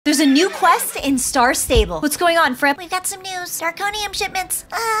There's a new quest in Star Stable. What's going on, Fripp? We've got some news. Darkonium shipments.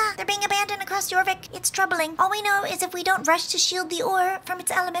 They're being abandoned across Jorvik. It's troubling. All we know is if we don't rush to shield the ore from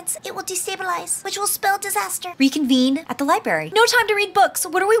its elements, it will destabilize, which will spell disaster. Reconvene at the library. No time to read books.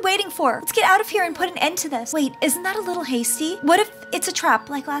 What are we waiting for? Let's get out of here and put an end to this. Wait, isn't that a little hasty? What if it's a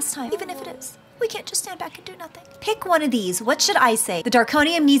trap like last time? Even if it is, we can't just stand back and do nothing. Pick one of these. What should I say? The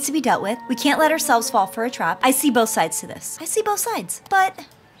Darkonium needs to be dealt with. We can't let ourselves fall for a trap. I see both sides to this. I see both sides. But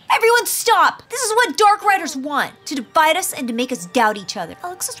everyone stop! This is what Dark Riders want. To divide us and to make us doubt each other.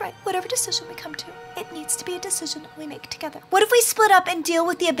 Alex is right. Whatever decision we come to, it needs to be a decision we make together. What if we split up and deal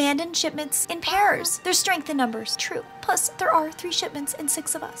with the abandoned shipments in pairs? There's strength in numbers. True. Plus, there are 3 shipments and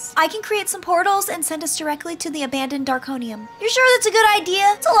 6 of us. I can create some portals and send us directly to the abandoned Darkonium. You're sure that's a good idea?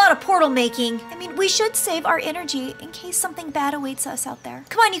 It's a lot of portal making. I mean, we should save our energy in case something bad awaits us out there.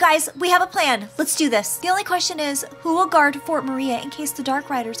 Come on, you guys. We have a plan. Let's do this. The only question is, who will guard Fort Maria in case the Dark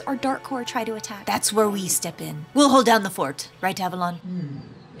Riders or Dark Corps try to attack? That's where we step in. We'll hold down the fort. Right, Avalon?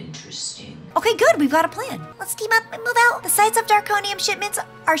 Interesting. Okay, good. We've got a plan. Let's team up and move out. The sites of Darkonium shipments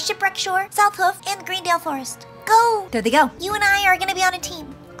are Shipwreck Shore, South Hoof, and Greendale Forest. Go! There they go. You and I are gonna be on a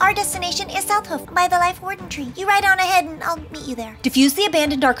team. Our destination is South Hoof by the Life Warden tree. You ride on ahead and I'll meet you there. Diffuse the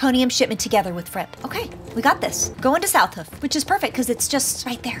abandoned Darkonium shipment together with Fripp. Okay, we got this. Going to South Hoof, which is perfect because it's just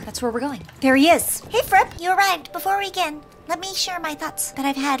right there. That's where we're going. There he is. Hey Fripp, you arrived. Before we begin, let me share my thoughts that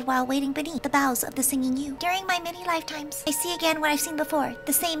I've had while waiting beneath the boughs of the Singing Yew. During my many lifetimes, I see again what I've seen before.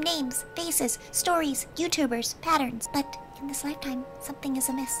 The same names, faces, stories, YouTubers, patterns. But in this lifetime, something is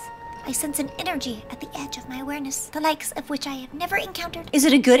amiss. I sense an energy at the edge of my awareness, the likes of which I have never encountered. Is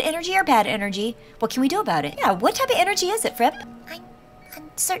it a good energy or bad energy? What can we do about it? Yeah, what type of energy is it, Fripp? I'm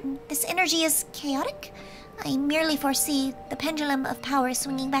uncertain. This energy is chaotic. I merely foresee the pendulum of power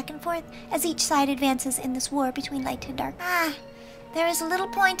swinging back and forth as each side advances in this war between light and dark. There is little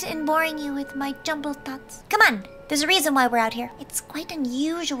point in boring you with my jumbled thoughts. Come on, there's a reason why we're out here. It's quite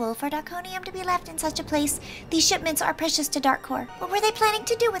unusual for Darkonium to be left in such a place. These shipments are precious to Dark Corps. What were they planning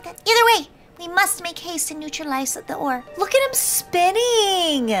to do with it? Either way, we must make haste to neutralize the ore. Look at him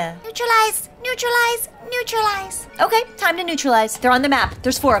spinning! Neutralize, neutralize, neutralize. Okay, time to neutralize. They're on the map.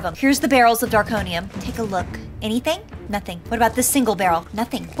 There's 4 of them. Here's the barrels of Darkonium. Take a look. Anything? Nothing. What about this single barrel?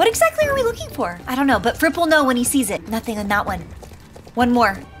 Nothing. What exactly are we looking for? I don't know, but Fripp will know when he sees it. Nothing on that one. One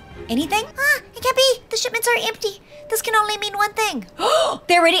more. Anything? It can't be. The shipments are empty. This can only mean one thing.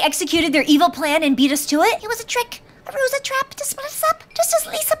 They already executed their evil plan and beat us to it? It was a trick. A ruse, a trap to split us up, just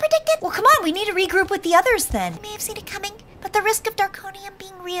as Lisa predicted. Well, come on. We need to regroup with the others then. I may have seen it coming, but the risk of Darkonium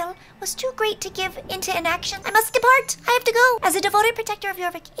being real was too great to give into inaction. I must depart. I have to go. As a devoted protector of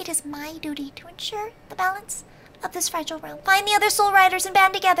Jorvik, it is my duty to ensure the balance of this fragile realm. Find the other Soul Riders and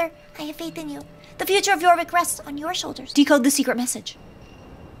band together. I have faith in you. The future of Jorvik rests on your shoulders. Decode the secret message.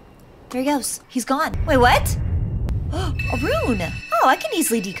 There he goes. He's gone. Wait, what? A rune. Oh, I can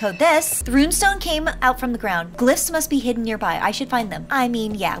easily decode this. The runestone came out from the ground. Glyphs must be hidden nearby. I should find them. I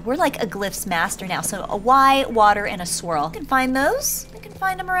mean, yeah, we're like a glyphs master now. So a Y, water, and a swirl. I can find those. I can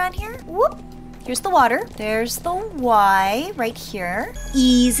find them around here. Whoop. Here's the water. There's the Y right here.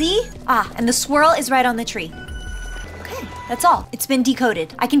 Easy. And the swirl is right on the tree. Okay, that's all. It's been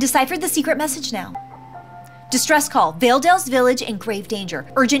decoded. I can decipher the secret message now. Distress call. Valedale's village in grave danger.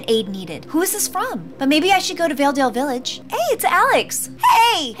 Urgent aid needed. Who is this from? But maybe I should go to Valedale Village. Hey, it's Alex.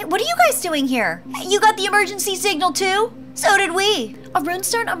 Hey, what are you guys doing here? You got the emergency signal too? So did we. A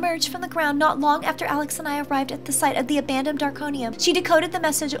runestone emerged from the ground not long after Alex and I arrived at the site of the abandoned Darkonium. She decoded the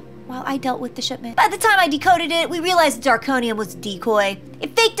message while I dealt with the shipment. By the time I decoded it, we realized Darkonium was a decoy.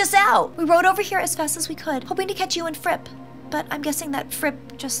 It faked us out. We rode over here as fast as we could, hoping to catch you and Fripp. But I'm guessing that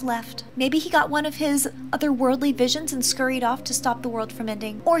Fripp just left. Maybe he got one of his otherworldly visions and scurried off to stop the world from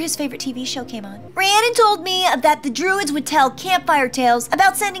ending. Or his favorite TV show came on. Rhiannon told me that the druids would tell campfire tales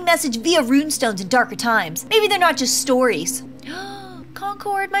about sending message via runestones in darker times. Maybe they're not just stories.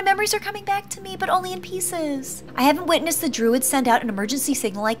 Concord, my memories are coming back to me, but only in pieces. I haven't witnessed the druids send out an emergency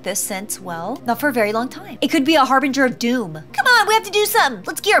signal like this since, well, not for a very long time. It could be a harbinger of doom. Come on, we have to do something.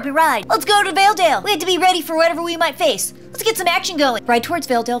 Let's gear up and ride. Let's go to Valedale. We have to be ready for whatever we might face. Let's get some action going. Ride towards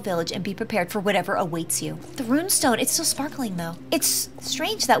Valedale Village and be prepared for whatever awaits you. The runestone, it's still sparkling though. It's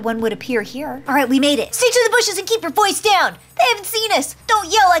strange that one would appear here. All right, we made it. Stick to the bushes and keep your voice down. They haven't seen us.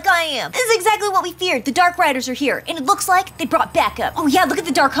 Don't yell like I am. This is exactly what we feared. The Dark Riders are here, and it looks like they brought backup. Oh yeah, look at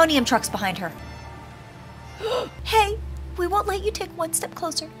the Darkonium trucks behind her. Hey, We won't let you take one step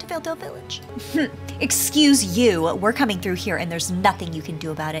closer to Valedale Village. Excuse you, we're coming through here and there's nothing you can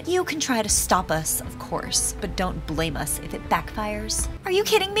do about it. You can try to stop us, of course, but don't blame us if it backfires. Are you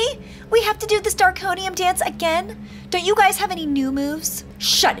kidding me? We have to do this Darkonium dance again? Don't you guys have any new moves?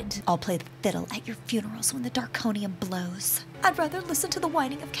 Shut it. I'll play the fiddle at your funerals when the Darkonium blows. I'd rather listen to the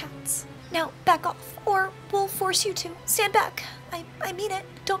whining of cats. Now, back off, or we'll force you to. Stand back. I mean it.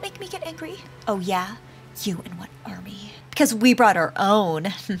 Don't make me get angry. Oh yeah? You and what army? Because we brought our own.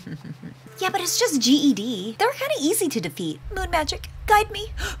 Yeah, but it's just GED. They're kind of easy to defeat. Moon magic, guide me.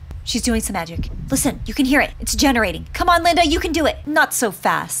 She's doing some magic. Listen, you can hear it. It's generating. Come on, Linda, you can do it. Not so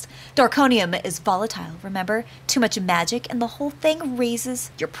fast. Darkonium is volatile, remember? Too much magic and the whole thing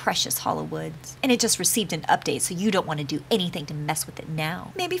raises your precious hollow woods. And it just received an update, so you don't want to do anything to mess with it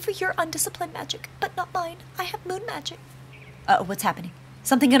now. Maybe for your undisciplined magic, but not mine. I have moon magic. Uh-oh, what's happening?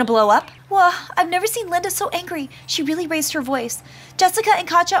 Something gonna blow up? Well, I've never seen Linda so angry. She really raised her voice. Jessica and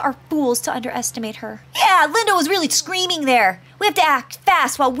Katja are fools to underestimate her. Yeah, Linda was really screaming there. We have to act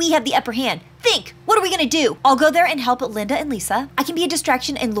fast while we have the upper hand. Think, what are we gonna do? I'll go there and help Linda and Lisa. I can be a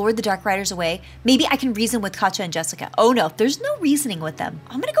distraction and lure the Dark Riders away. Maybe I can reason with Katja and Jessica. Oh no, there's no reasoning with them.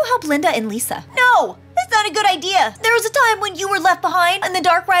 I'm gonna go help Linda and Lisa. No! That's not a good idea. There was a time when you were left behind and the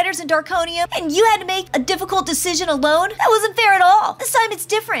Dark Riders and Darkonium and you had to make a difficult decision alone. That wasn't fair at all. This time it's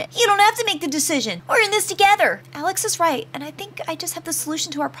different. You don't have to make the decision. We're in this together. Alex is right, and I think I just have the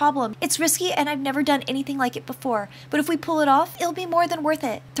solution to our problem. It's risky and I've never done anything like it before, but if we pull it off, it'll be more than worth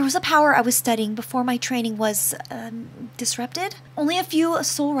it. There was a power I was studying before my training was, disrupted. Only a few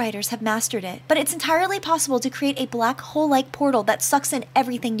soul riders have mastered it, but it's entirely possible to create a black hole-like portal that sucks in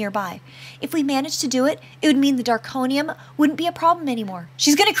everything nearby. If we manage to do it, it would mean the Darkonium wouldn't be a problem anymore.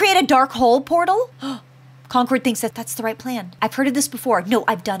 She's gonna create a dark hole portal? Concord thinks that that's the right plan. I've heard of this before. No,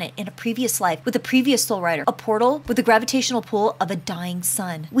 I've done it in a previous life with a previous soul rider. A portal with the gravitational pull of a dying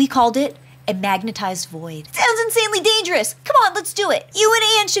sun. We called it a magnetized void. Sounds insanely dangerous. Come on, let's do it. You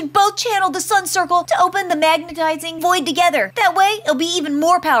and Anne should both channel the sun circle to open the magnetizing void together. That way, it'll be even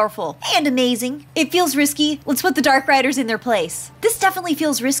more powerful and amazing. It feels risky. Let's put the Dark Riders in their place. This definitely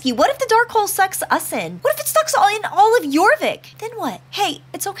feels risky. What if the dark hole sucks us in? What if it sucks in all of Jorvik? Then what? Hey,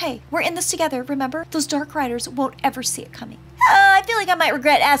 it's okay. We're in this together, remember? Those Dark Riders won't ever see it coming. I feel like I might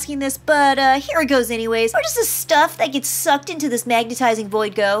regret asking this, but here it goes anyways. Where does the stuff that gets sucked into this magnetizing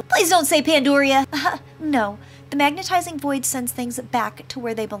void go? Please don't say Pandoria. No. The magnetizing void sends things back to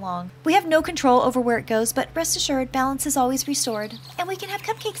where they belong. We have no control over where it goes, but rest assured, balance is always restored. And we can have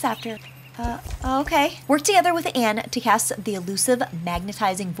cupcakes after. Okay. Work together with Anne to cast the elusive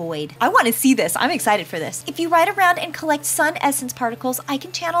magnetizing void. I want to see this. I'm excited for this. If you ride around and collect sun essence particles, I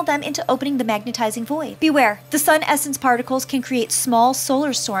can channel them into opening the magnetizing void. Beware, the sun essence particles can create small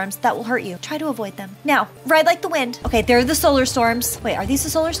solar storms that will hurt you. Try to avoid them. Now, ride like the wind. Okay, there are the solar storms. Wait, are these the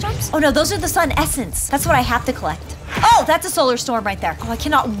solar storms? Oh no, those are the sun essence. That's what I have to collect. Oh, that's a solar storm right there. Oh, I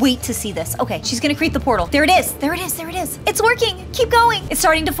cannot wait to see this. Okay, she's gonna create the portal. There it is. There it is. There it is. It's working. Keep going. It's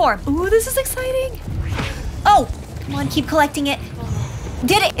starting to form. Ooh, this is exciting. Oh, come on, keep collecting it.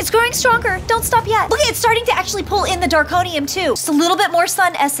 Did it. It's growing stronger. Don't stop yet. Look, it's starting to actually pull in the Darkonium too. Just a little bit more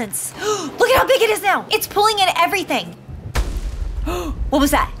sun essence. Look at how big it is now. It's pulling in everything. What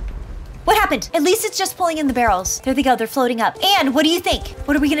was that? What happened? At least it's just pulling in the barrels. There they go, they're floating up. And what do you think?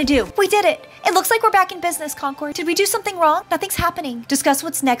 What are we gonna do? We did it. It looks like we're back in business, Concord. Did we do something wrong? Nothing's happening. Discuss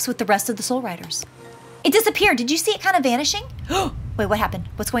what's next with the rest of the Soul Riders. It disappeared. Did you see it kind of vanishing? Wait, what happened?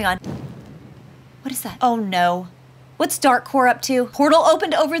 What's going on? What is that? Oh no. What's Dark Core up to? Portal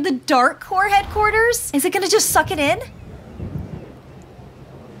opened over the Dark Core headquarters? Is it gonna just suck it in?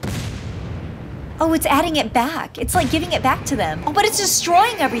 Oh, it's adding it back. It's like giving it back to them. Oh, but it's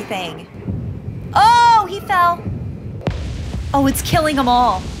destroying everything. Oh, he fell. Oh, it's killing them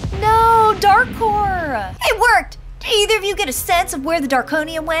all. No, Dark Core. It worked. Did either of you get a sense of where the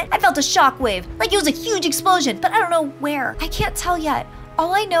Darkonium went? I felt a shockwave, like it was a huge explosion, but I don't know where. I can't tell yet.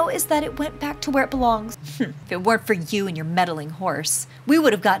 All I know is that it went back to where it belongs. If it weren't for you and your meddling horse, we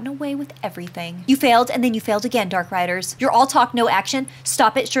would have gotten away with everything. You failed, and then you failed again, Dark Riders. You're all talk, no action.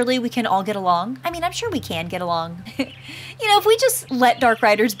 Stop it, surely we can all get along. I mean, I'm sure we can get along. You know, if we just let Dark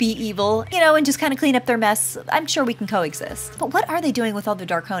Riders be evil, you know, and just kind of clean up their mess, I'm sure we can coexist. But what are they doing with all the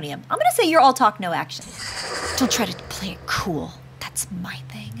Darkonium? I'm gonna say you're all talk, no action. Don't try to play it cool. That's my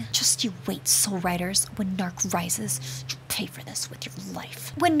thing. Just you wait, Soul Riders. When Narc rises, you'll pay for this with your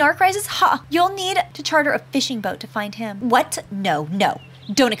life. When Narc rises, you'll need to charter a fishing boat to find him. What? No, no.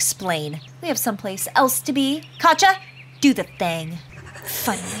 Don't explain. We have someplace else to be. Katja, do the thing.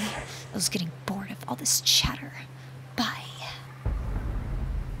 Finally, I was getting bored of all this chatter. Bye.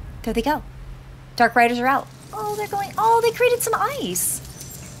 There they go. Dark Riders are out. Oh, they're going, oh, they created some ice.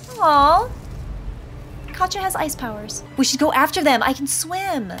 Aw. Katja has ice powers. We should go after them. I can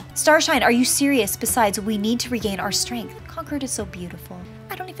swim. Starshine, are you serious? Besides, we need to regain our strength. Concord is so beautiful.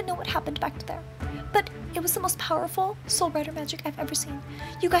 I don't even know what happened back there. But it was the most powerful Soul Rider magic I've ever seen.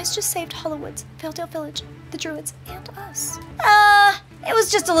 You guys just saved Hollowwoods, Valedale Village, the Druids, and us. It was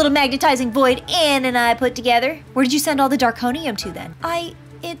just a little magnetizing void Anne and I put together. Where did you send all the Darkonium to then?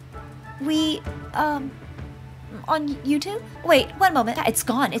 On YouTube? Wait, one moment. It's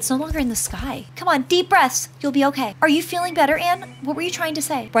gone. It's no longer in the sky. Come on, deep breaths. You'll be okay. Are you feeling better, Anne? What were you trying to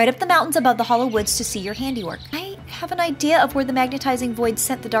say? Right up the mountains above the Hollow Woods to see your handiwork. I have an idea of where the magnetizing void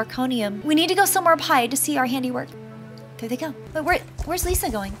sent the Darkonium. We need to go somewhere up high to see our handiwork. There they go. But where's Lisa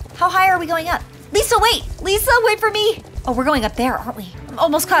going? How high are we going up? Lisa, wait! Lisa, wait for me! Oh, we're going up there, aren't we? I'm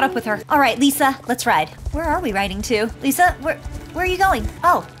almost caught up with her. All right, Lisa, let's ride. Where are we riding to? Lisa, where are you going?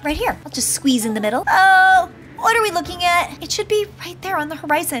 Oh, right here. I'll just squeeze in the middle. Oh, what are we looking at? It should be right there on the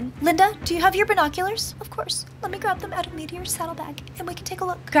horizon. Linda, do you have your binoculars? Of course. Let me grab them out of Meteor's saddlebag and we can take a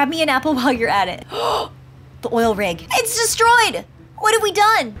look. Grab me an apple while you're at it. The oil rig. It's destroyed! What have we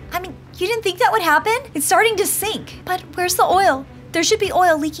done? I mean, you didn't think that would happen? It's starting to sink. But where's the oil? There should be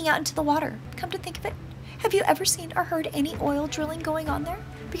oil leaking out into the water. Come to think of it, have you ever seen or heard any oil drilling going on there?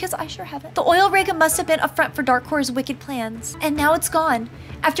 Because I sure haven't. The oil rig must have been a front for Dark Core's wicked plans. And now it's gone.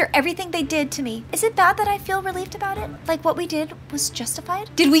 After everything they did to me. Is it bad that I feel relieved about it? Like what we did was justified?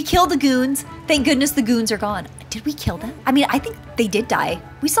 Did we kill the goons? Thank goodness the goons are gone. Did we kill them? I mean, I think they did die.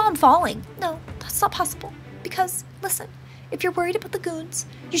 We saw them falling. No, that's not possible. Because, listen, if you're worried about the goons,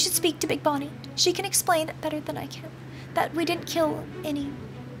 you should speak to Big Bonnie. She can explain better than I can that we didn't kill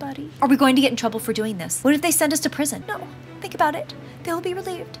anybody. Are we going to get in trouble for doing this? What if they send us to prison? No, think about it. They'll be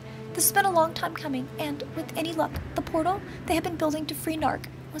relieved. This has been a long time coming, and with any luck, the portal they have been building to free Narc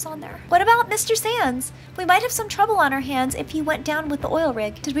was on there. What about Mr. Sands? We might have some trouble on our hands if he went down with the oil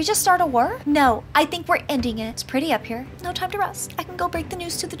rig. Did we just start a war? No, I think we're ending it. It's pretty up here. No time to rest. I can go break the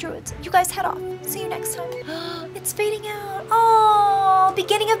news to the Druids. You guys head off. See you next time. It's fading out. Oh,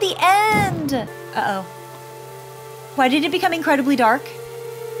 beginning of the end. Uh-oh. Why did it become incredibly dark?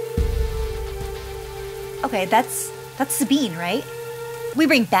 Okay, that's Sabine, right? We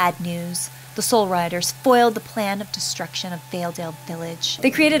bring bad news. The Soul Riders foiled the plan of destruction of Valedale Village. They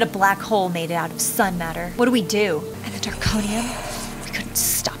created a black hole made out of sun matter. What do we do? And the Darkonium? We couldn't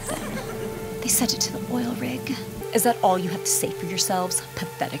stop them. They sent it to the oil rig. Is that all you have to say for yourselves?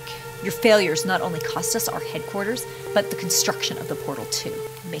 Pathetic. Your failures not only cost us our headquarters, but the construction of the portal too.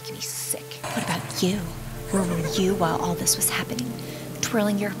 You're making me sick. What about you? Where were you while all this was happening?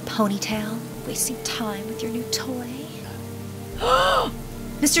 Twirling your ponytail? Wasting time with your new toy?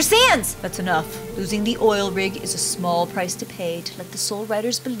 Mr. Sands! That's enough. Losing the oil rig is a small price to pay to let the Soul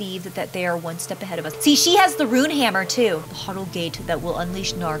Riders believe that they are one step ahead of us. See, she has the rune hammer too. The Hollow Gate that will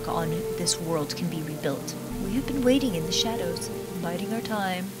unleash Narc on this world can be rebuilt. We have been waiting in the shadows, biding our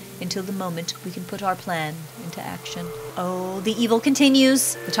time, until the moment we can put our plan into action. Oh, the evil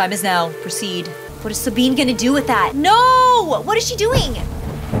continues. The time is now. Proceed. What is Sabine gonna do with that? No! What is she doing?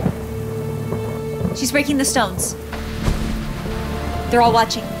 She's breaking the stones. They're all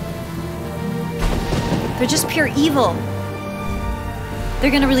watching. They're just pure evil.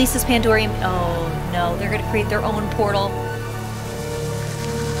 They're gonna release this Pandorium. Oh no, they're gonna create their own portal.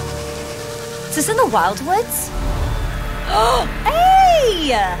 Is this in the Wildwoods? Oh,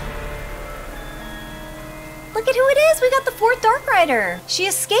 hey! Look at who it is! We got the 4th Dark Rider! She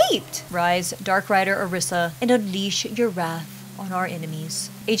escaped! Rise, Dark Rider Orisa, and unleash your wrath on our enemies.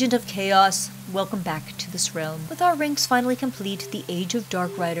 Agent of Chaos, welcome back to this realm. With our ranks finally complete, the Age of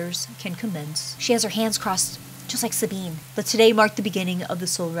Dark Riders can commence. She has her hands crossed, just like Sabine. But today marked the beginning of the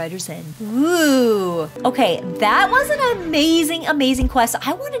Soul Rider's end. Ooh. Okay, that was an amazing, amazing quest.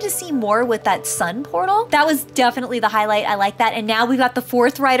 I wanted to see more with that sun portal. That was definitely the highlight. I like that. And now we got the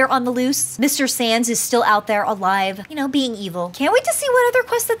 4th rider on the loose. Mr. Sands is still out there alive, you know, being evil. Can't wait to see what other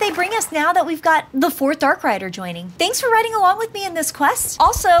quests that they bring us now that we've got the 4th Dark Rider joining. Thanks for riding along with me in this quest.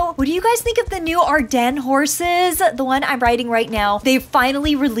 Also, what do you guys think of the new Ardennes horses? The one I'm riding right now. They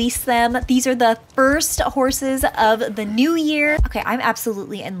finally released them. These are the first horses of the new year. Okay, I'm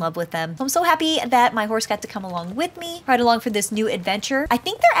absolutely in love with them. I'm so happy that my horse got to come along with me, ride along for this new adventure. I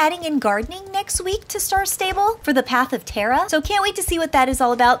think they're adding in gardening next week to Star Stable for the Path of Terra. So can't wait to see what that is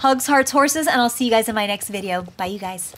all about. Hugs, hearts, horses, and I'll see you guys in my next video. Bye, you guys.